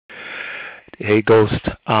Hey, Ghost.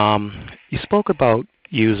 You spoke about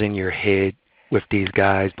using your head with these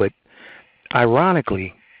guys, but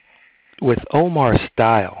ironically, with Omar's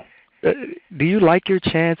style, uh, do you like your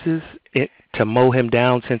chances to mow him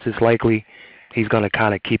down since it's likely he's going to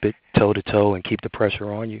kind of keep it toe to toe and keep the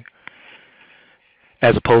pressure on you,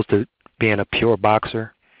 as opposed to being a pure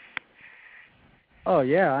boxer? Oh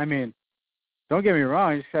yeah, I mean, don't get me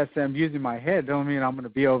wrong. Just because I'm using my head, don't mean I'm going to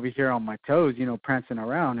be over here on my toes, prancing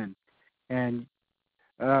around and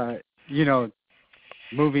uh, you know,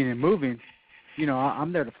 moving and moving.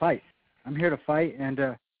 I'm there to fight. I'm here to fight, and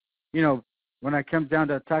you know, when it comes down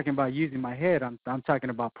to talking about using my head, I'm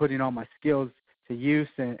talking about putting all my skills to use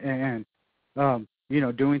and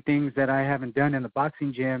doing things that I haven't done in the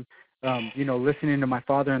boxing gym. Listening to my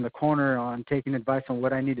father in the corner on taking advice on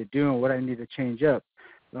what I need to do and what I need to change up.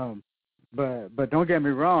 Um, but don't get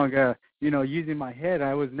me wrong. Using my head,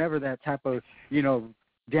 I was never that type of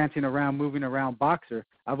dancing around, moving around boxer.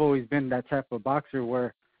 I've always been that type of boxer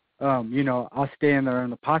where I'll stay in there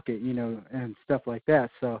in the pocket, and stuff like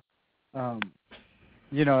that. So um,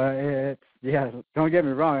 it's yeah. Don't get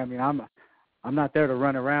me wrong. I mean, I'm not there to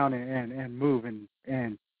run around and move and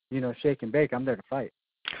shake and bake. I'm there to fight.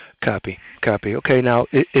 Copy, copy. Okay, now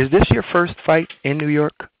is this your first fight in New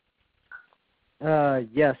York?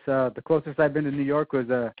 Yes. The closest I've been to New York was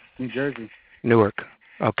New Jersey. Newark.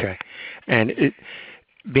 Okay, and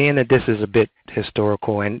being that this is a bit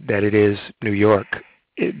historical and that it is New York,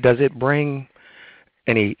 does it bring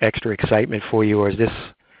any extra excitement for you, or is this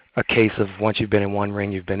a case of once you've been in one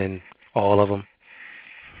ring, you've been in all of them?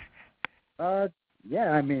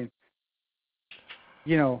 Yeah. You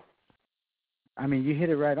you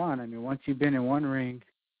hit it right on. I mean, once you've been in one ring,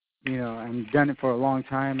 and done it for a long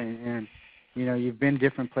time, and you've been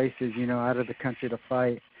different places, out of the country to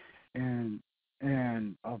fight, and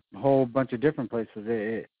a whole bunch of different places.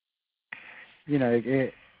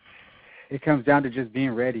 It comes down to just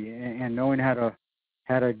being ready and knowing how to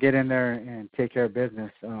get in there and take care of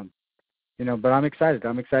business. But I'm excited.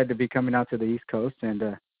 I'm excited to be coming out to the East Coast and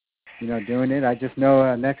doing it. I just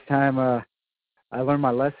know next time I learn my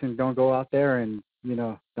lesson. Don't go out there and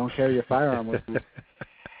don't carry your firearm with you.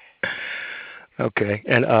 Okay,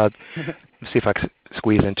 and let's see if I can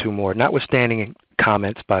squeeze in two more. Notwithstanding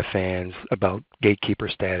comments by fans about gatekeeper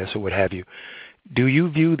status or what have you, do you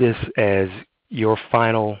view this as your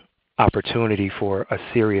final opportunity for a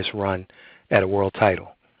serious run at a world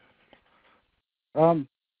title? No,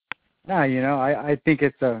 I think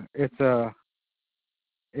it's at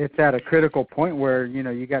a critical point where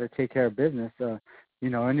you got to take care of business.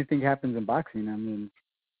 Anything happens in boxing. I mean,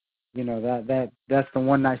 that's the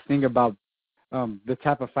one nice thing about the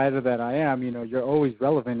type of fighter that I am. You're always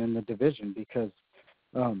relevant in the division because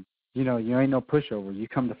you ain't no pushover. You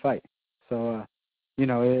come to fight. So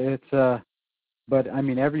it's but I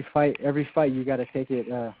mean every fight you got to take it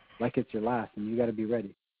like it's your last, and you got to be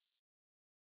ready.